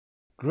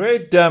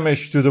Great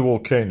damage to the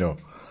volcano.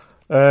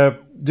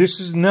 This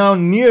is now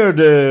near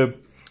the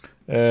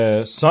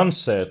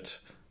sunset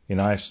in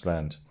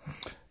Iceland,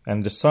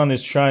 and the sun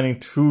is shining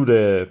through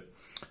the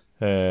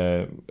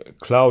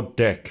cloud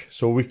deck,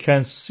 so we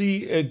can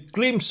see a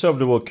glimpse of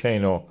the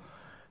volcano.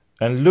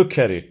 And look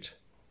at it.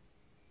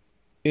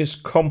 It's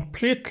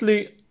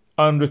completely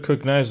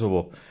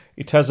unrecognizable.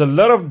 It has a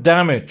lot of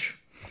damage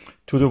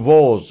to the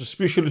walls,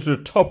 especially to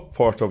the top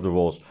part of the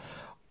walls.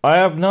 I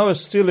have now a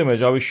still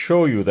image. I will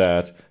show you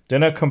that.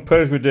 Then I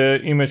compare it with the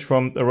image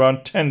from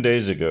around 10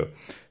 days ago.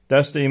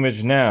 That's the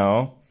image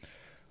now,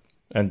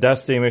 and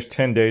that's the image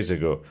 10 days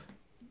ago.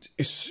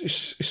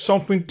 It's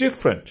something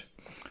different.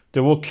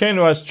 The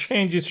volcano has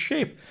changed its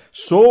shape.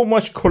 So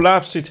much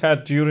collapse it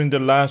had during the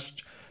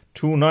last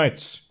 2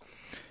 nights.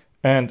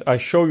 And I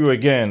show you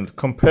again,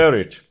 compare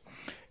it.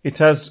 It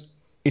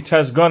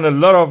has gone a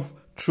lot of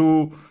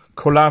through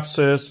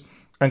collapses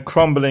and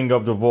crumbling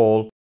of the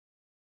wall.